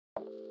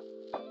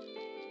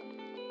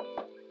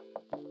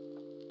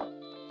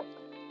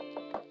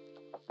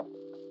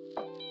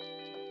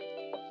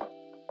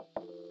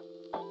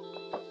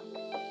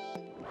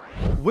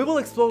We will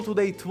explore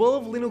today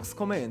 12 Linux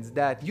commands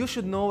that you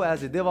should know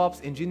as a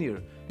DevOps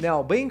engineer.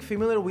 Now, being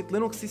familiar with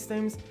Linux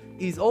systems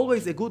is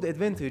always a good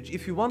advantage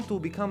if you want to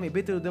become a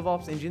better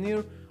DevOps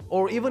engineer,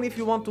 or even if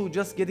you want to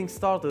just getting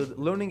started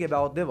learning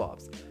about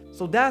DevOps.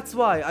 So that's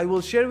why I will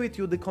share with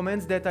you the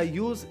commands that I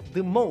use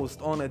the most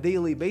on a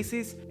daily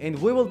basis,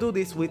 and we will do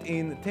this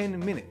within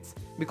 10 minutes.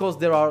 Because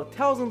there are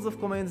thousands of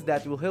commands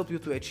that will help you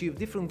to achieve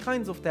different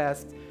kinds of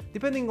tasks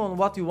depending on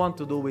what you want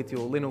to do with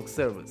your Linux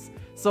service.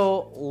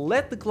 So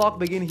let the clock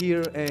begin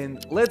here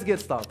and let's get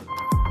started.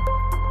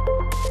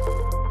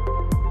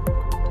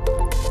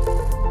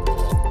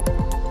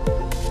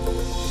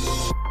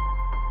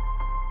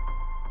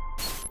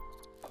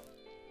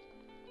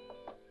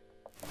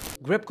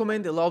 Grep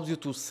Command allows you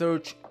to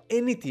search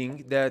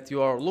anything that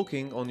you are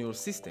looking on your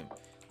system.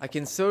 I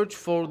can search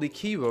for the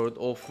keyword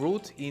of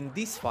root in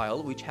this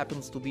file, which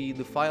happens to be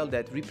the file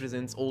that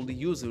represents all the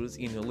users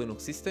in a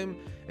Linux system,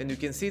 and you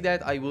can see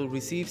that I will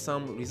receive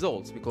some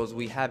results because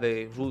we have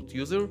a root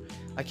user.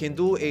 I can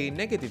do a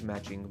negative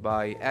matching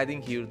by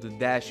adding here the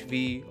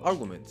 -v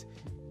argument.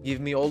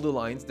 Give me all the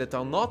lines that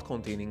are not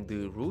containing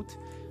the root.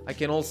 I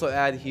can also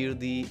add here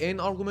the n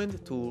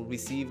argument to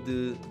receive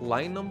the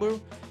line number,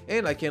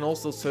 and I can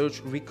also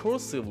search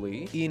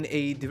recursively in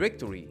a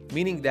directory,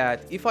 meaning that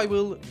if I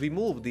will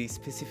remove the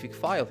specific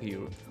file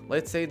here,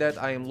 let's say that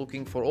I am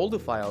looking for all the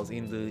files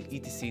in the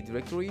etc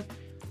directory,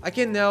 I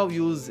can now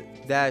use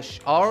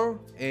 -r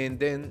and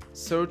then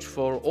search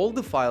for all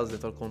the files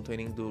that are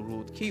containing the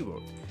root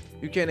keyword.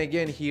 You can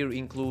again here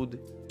include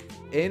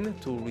n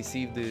to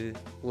receive the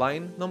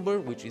line number,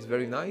 which is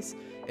very nice.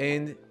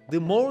 And the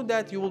more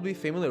that you will be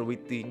familiar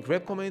with the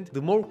grep command,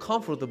 the more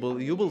comfortable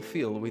you will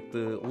feel with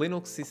the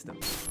Linux system.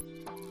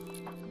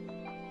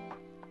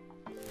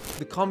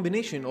 The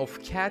combination of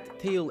cat,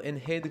 tail and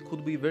head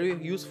could be very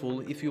useful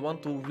if you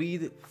want to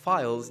read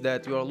files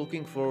that you are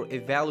looking for a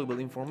valuable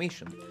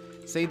information.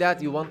 Say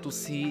that you want to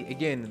see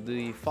again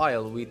the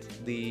file with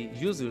the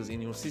users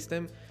in your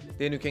system,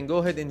 then you can go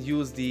ahead and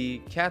use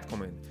the cat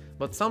command.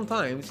 But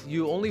sometimes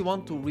you only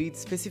want to read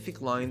specific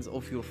lines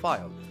of your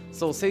file.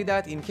 So say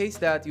that in case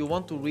that you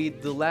want to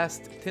read the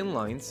last 10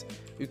 lines,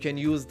 you can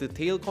use the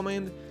tail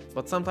command,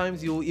 but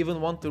sometimes you even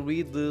want to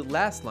read the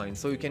last line.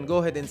 So you can go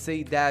ahead and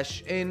say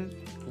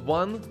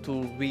 -n1 to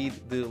read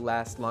the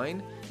last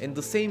line, and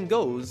the same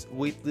goes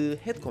with the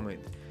head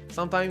command.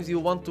 Sometimes you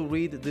want to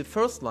read the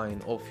first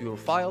line of your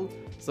file,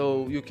 so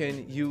you can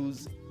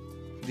use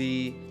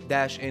the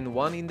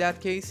 -n1 in that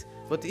case.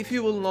 But if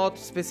you will not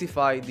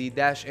specify the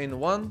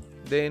 -n1,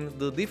 then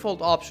the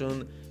default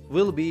option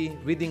will be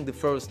reading the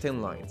first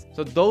 10 lines.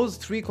 So those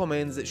three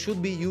commands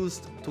should be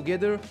used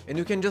together, and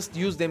you can just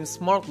use them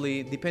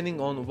smartly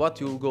depending on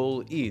what your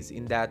goal is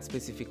in that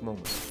specific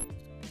moment.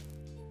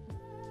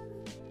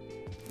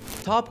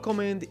 Top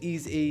command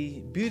is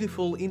a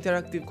beautiful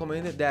interactive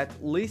command that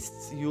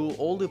lists you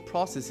all the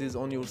processes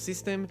on your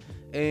system,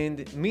 and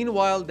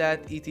meanwhile that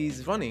it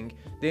is running,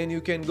 then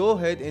you can go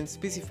ahead and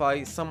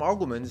specify some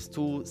arguments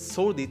to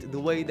sort it the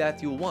way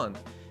that you want.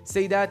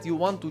 Say that you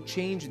want to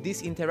change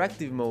this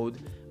interactive mode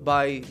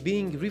by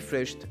being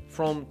refreshed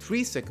from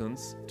 3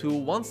 seconds to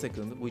 1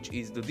 second, which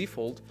is the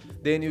default.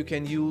 Then you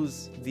can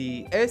use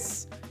the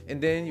S, and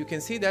then you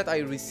can see that I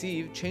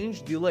receive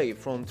change delay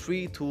from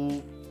 3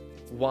 to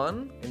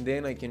 1, and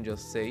then I can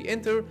just say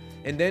enter,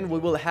 and then we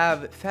will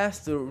have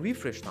faster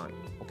refresh time.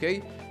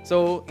 Okay,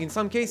 so in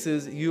some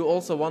cases you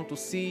also want to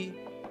see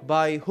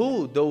by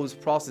who those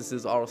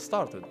processes are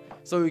started,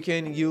 so you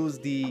can use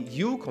the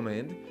U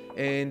command,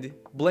 and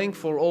blank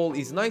for all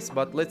is nice,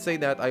 but let's say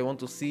that I want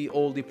to see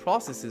all the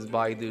processes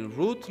by the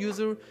root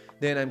user,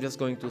 then I'm just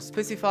going to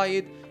specify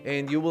it,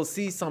 and you will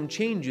see some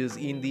changes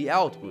in the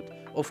output.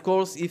 Of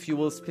course, if you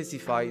will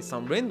specify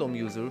some random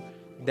user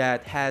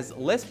that has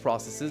less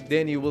processes,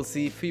 then you will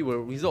see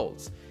fewer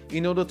results.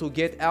 In order to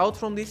get out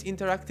from this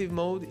interactive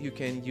mode, you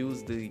can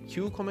use the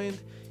Q command.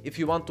 If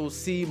you want to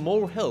see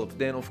more help,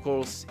 then of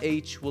course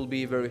H will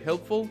be very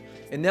helpful.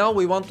 And now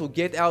we want to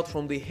get out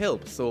from the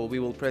help, so we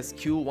will press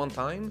Q one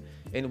time,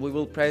 and we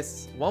will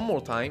press one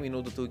more time in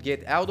order to get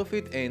out of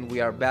it, and we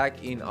are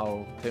back in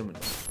our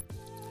terminal.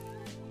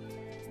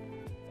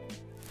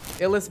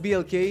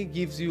 LSBLK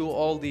gives you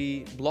all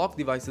the block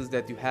devices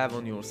that you have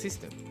on your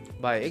system.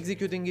 By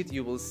executing it,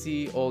 you will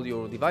see all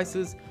your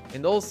devices,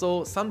 and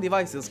also some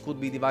devices could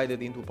be divided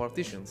into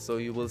partitions, so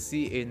you will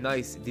see a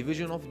nice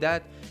division of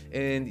that,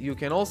 and you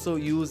can also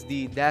use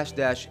the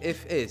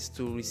 --fs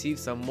to receive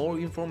some more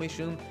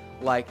information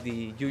like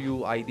the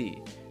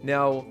UUID.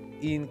 Now,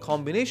 in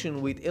combination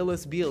with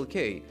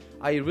LSBLK,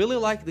 I really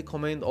like the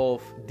command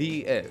of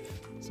df.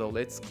 So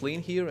let's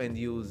clean here and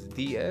use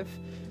df.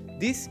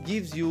 This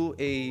gives you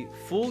a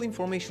full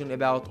information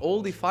about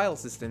all the file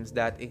systems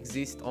that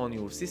exist on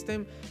your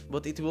system,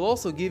 but it will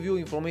also give you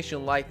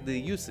information like the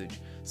usage.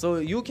 So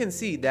you can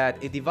see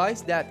that a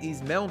device that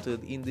is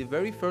mounted in the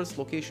very first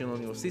location on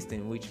your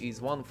system, which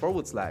is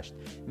 1/,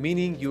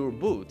 meaning your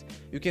boot,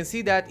 you can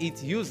see that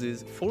it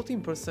uses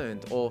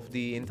 14% of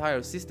the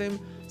entire system.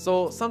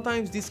 So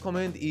sometimes this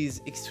command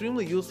is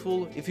extremely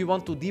useful if you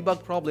want to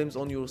debug problems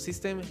on your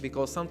system,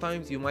 because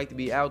sometimes you might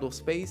be out of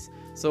space.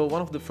 So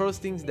one of the first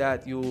things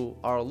that you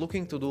are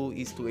looking to do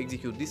is to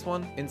execute this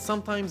one. And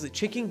sometimes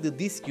checking the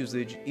disk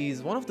usage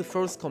is one of the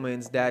first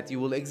commands that you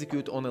will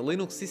execute on a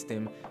Linux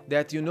system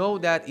that you know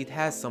that it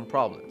has some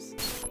problems.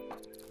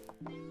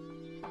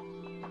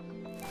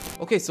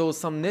 Okay, so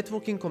some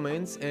networking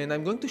commands, and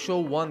I'm going to show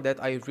one that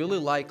I really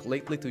like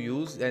lately to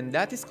use, and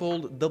that is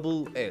called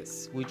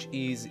SS, which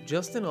is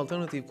just an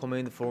alternative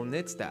command for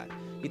netstat.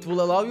 It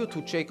will allow you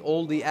to check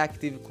all the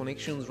active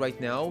connections right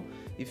now.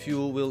 If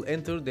you will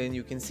enter, then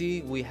you can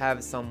see we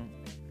have some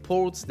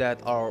ports that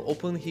are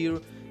open here.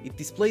 It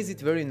displays it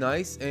very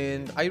nice,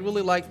 and I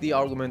really like the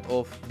argument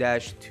of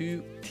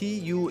 -TULPN,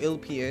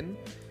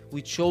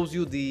 which shows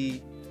you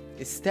the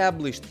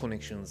established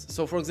connections.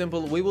 So for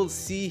example, we will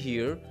see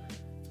here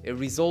a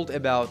result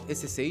about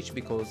SSH,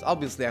 because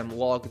obviously I'm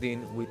logged in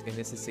with an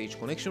SSH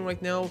connection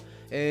right now,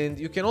 and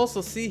you can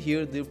also see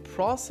here the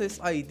process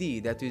ID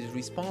that is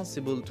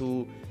responsible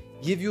to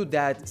give you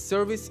that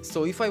service.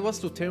 So if I was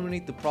to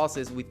terminate the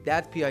process with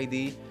that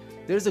PID,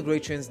 there's a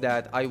great chance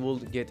that I will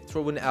get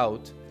thrown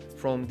out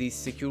from this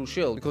secure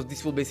shell, because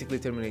this will basically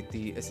terminate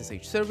the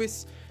SSH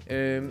service.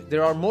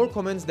 There are more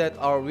commands that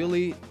are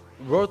really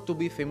worth to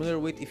be familiar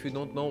with if you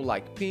don't know,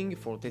 like ping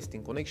for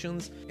testing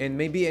connections, and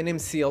maybe an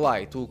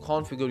MCLI to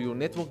configure your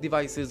network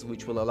devices,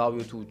 which will allow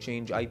you to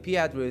change IP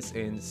address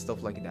and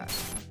stuff like that.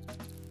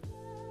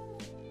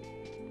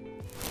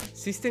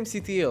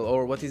 Systemctl,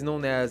 or what is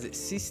known as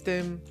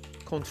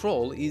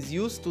Systemctl, is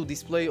used to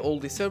display all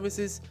the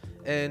services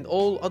and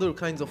all other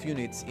kinds of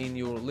units in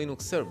your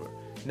Linux server.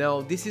 Now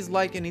this is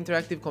like an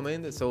interactive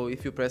command, so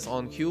if you press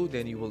on Q,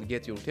 then you will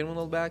get your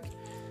terminal back.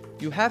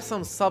 You have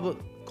some sub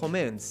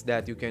commands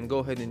that you can go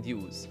ahead and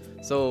use.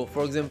 So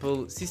for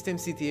example,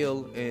 systemctl,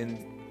 and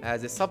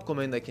as a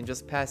subcommand I can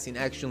just pass in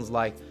actions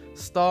like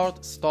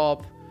start,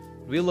 stop,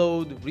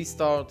 reload,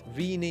 restart,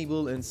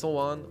 re-enable, and so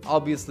on.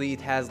 Obviously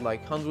it has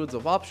like hundreds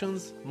of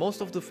options.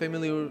 Most of the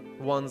familiar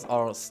ones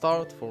are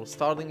start for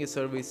starting a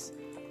service,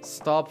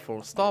 stop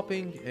for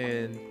stopping,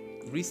 and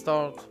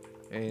restart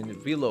and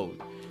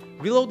reload.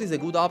 Reload is a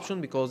good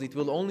option because it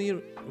will only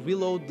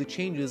reload the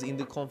changes in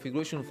the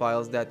configuration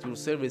files that your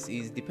service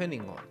is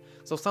depending on.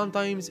 So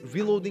sometimes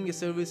reloading a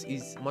service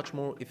is much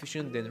more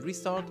efficient than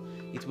restart.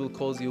 It will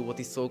cause you what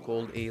is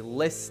so-called a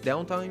less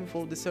downtime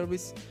for the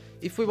service.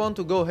 If we want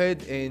to go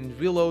ahead and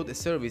reload a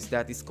service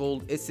that is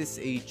called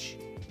sshd.service,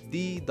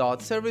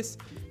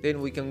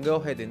 then we can go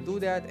ahead and do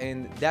that,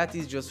 and that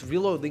is just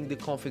reloading the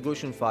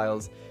configuration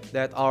files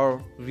that are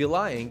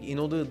relying in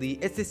order the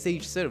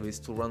SSH service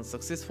to run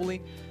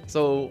successfully.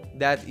 So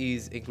that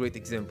is a great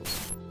example.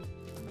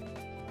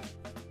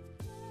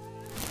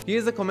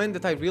 Here's a command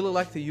that I really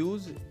like to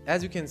use.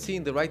 As you can see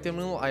in the right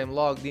terminal, I am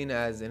logged in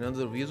as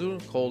another user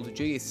called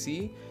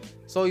JSC.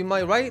 So in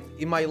my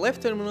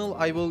left terminal,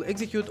 I will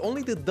execute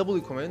only the W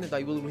command, and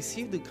I will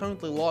receive the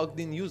currently logged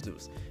in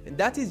users. And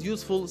that is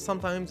useful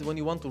sometimes when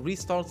you want to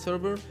restart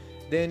server.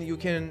 Then you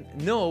can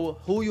know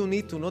who you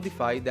need to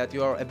notify that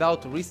you are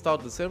about to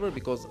restart the server,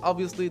 because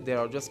obviously they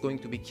are just going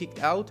to be kicked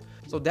out.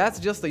 So that's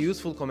just a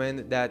useful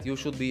command that you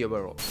should be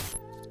aware of.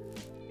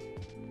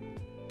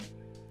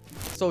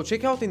 So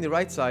check out in the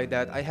right side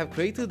that I have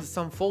created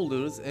some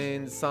folders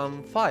and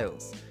some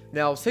files.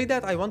 Now say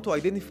that I want to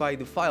identify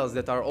the files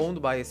that are owned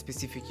by a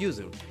specific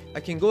user. I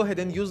can go ahead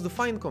and use the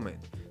find command.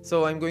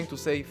 So I'm going to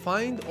say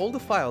find all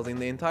the files in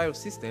the entire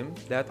system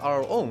that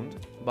are owned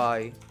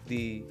by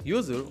the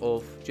user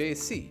of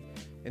JSC.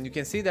 And you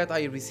can see that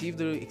I received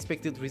the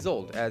expected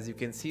result, as you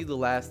can see the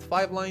last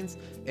 5 lines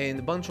and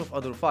a bunch of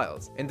other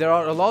files. And there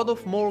are a lot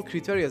of more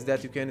criteria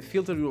that you can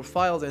filter your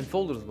files and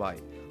folders by.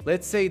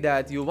 Let's say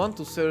that you want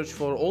to search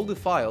for all the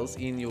files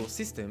in your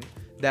system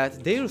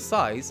that their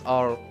size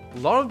are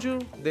larger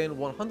than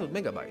 100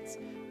 megabytes.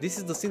 This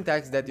is the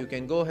syntax that you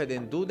can go ahead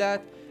and do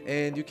that,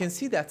 and you can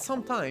see that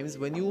sometimes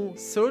when you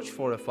search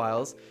for a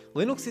files,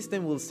 Linux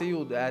system will say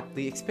you that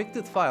the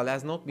expected file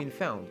has not been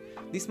found.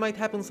 This might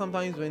happen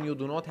sometimes when you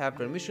do not have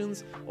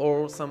permissions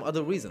or some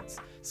other reasons.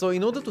 So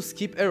in order to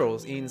skip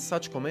errors in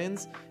such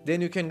commands,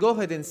 then you can go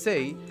ahead and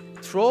say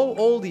throw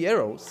all the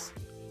arrows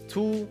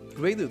to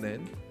greater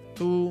than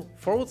to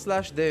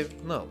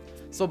 /dev null.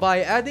 So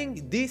by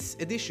adding this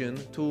addition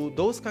to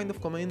those kind of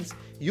commands,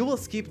 you will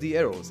skip the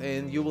arrows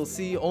and you will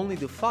see only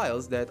the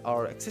files that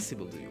are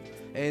accessible to you.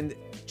 And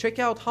check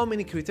out how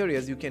many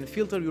criteria you can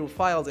filter your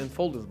files and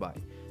folders by.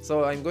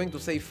 So I'm going to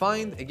say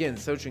find, again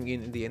searching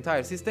in the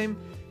entire system,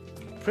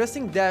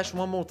 pressing dash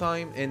one more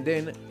time, and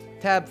then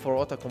tab for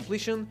auto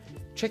completion.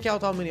 Check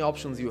out how many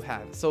options you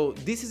have. So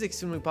this is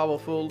extremely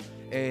powerful,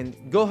 and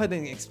go ahead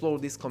and explore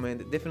this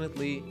command.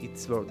 Definitely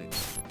it's worth it.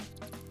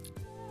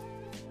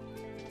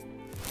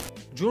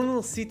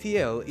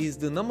 journalctl is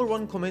the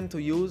 #1 command to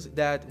use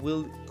that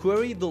will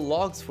query the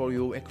logs for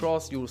you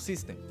across your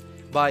system.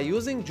 By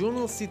using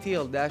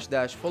journalctl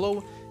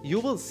 --follow, you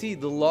will see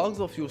the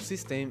logs of your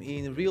system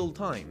in real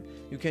time.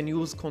 you can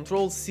use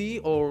Ctrl-C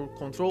or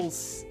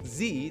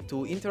Ctrl-Z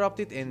to interrupt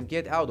it and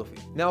get out of it.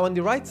 Now on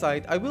the right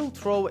side, I will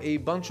throw a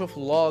bunch of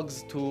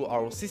logs to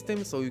our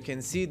system so you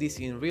can see this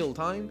in real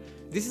time.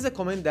 This is a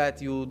command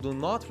that you do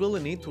not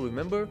really need to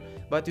remember,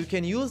 but you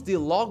can use the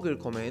logger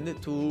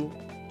command to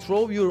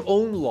throw your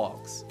own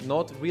logs.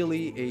 Not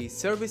really a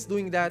service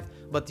doing that,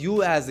 but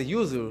you as a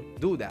user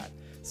do that.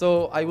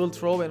 So I will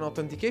throw an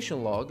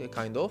authentication log,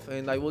 kind of,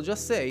 and I will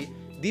just say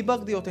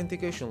debug the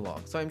authentication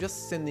log. So I'm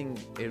just sending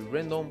a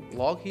random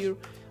log here.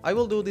 I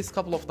will do this a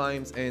couple of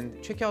times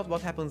and check out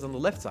what happens on the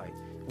left side.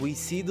 We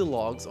see the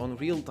logs on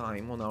real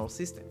time on our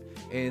system,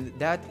 and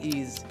that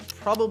is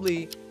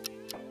probably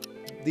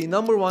the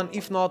number one,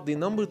 if not the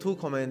number two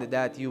command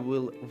that you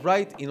will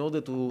write in order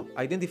to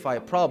identify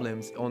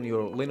problems on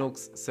your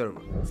Linux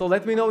server. So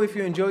let me know if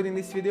you enjoyed in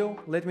this video.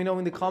 Let me know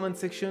in the comment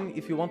section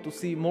if you want to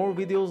see more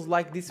videos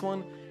like this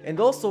one, and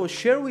also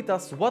share with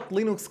us what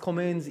Linux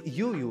commands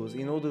you use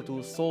in order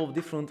to solve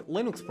different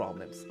Linux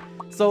problems.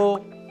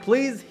 So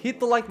please hit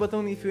the like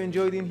button if you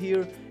enjoyed in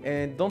here,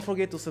 and don't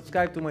forget to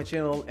subscribe to my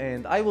channel,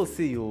 and I will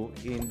see you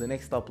in the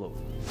next upload.